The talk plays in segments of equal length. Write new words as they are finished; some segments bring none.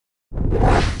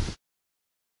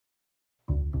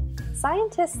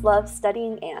Scientists love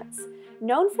studying ants.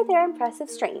 Known for their impressive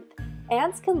strength,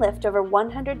 ants can lift over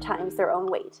 100 times their own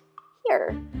weight.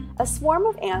 Here, a swarm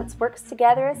of ants works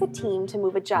together as a team to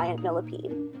move a giant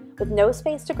millipede. With no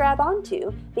space to grab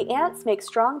onto, the ants make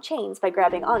strong chains by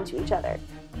grabbing onto each other.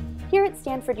 Here at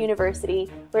Stanford University,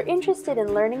 we're interested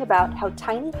in learning about how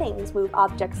tiny things move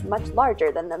objects much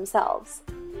larger than themselves.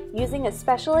 Using a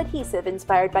special adhesive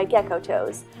inspired by gecko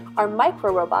toes, our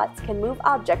micro-robots can move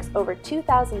objects over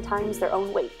 2,000 times their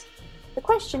own weight. The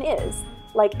question is,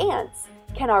 like ants,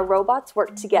 can our robots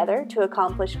work together to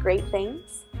accomplish great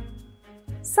things?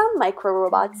 Some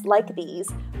micro-robots, like these,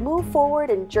 move forward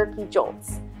in jerky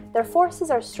jolts. Their forces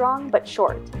are strong but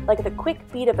short, like the quick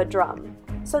beat of a drum,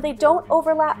 so they don't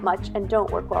overlap much and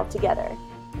don't work well together.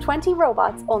 20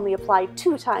 robots only apply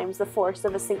 2 times the force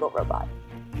of a single robot.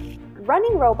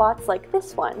 Running robots like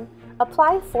this one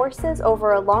apply forces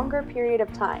over a longer period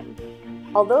of time.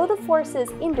 Although the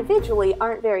forces individually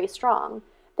aren't very strong,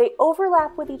 they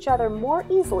overlap with each other more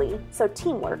easily, so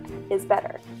teamwork is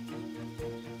better.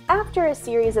 After a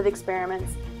series of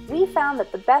experiments, we found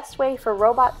that the best way for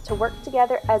robots to work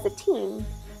together as a team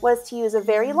was to use a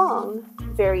very long,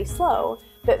 very slow,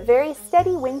 but very steady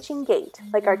winching gait,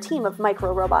 like our team of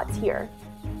micro-robots here.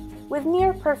 With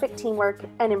near-perfect teamwork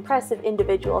and impressive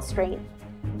individual strength,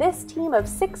 this team of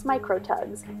 6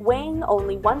 micro-tugs, weighing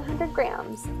only 100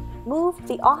 grams, moved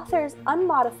the author's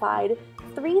unmodified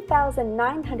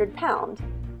 3,900-pound,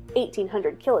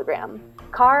 1,800 kilogram,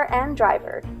 car and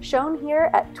driver, shown here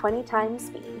at 20 times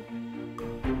speed.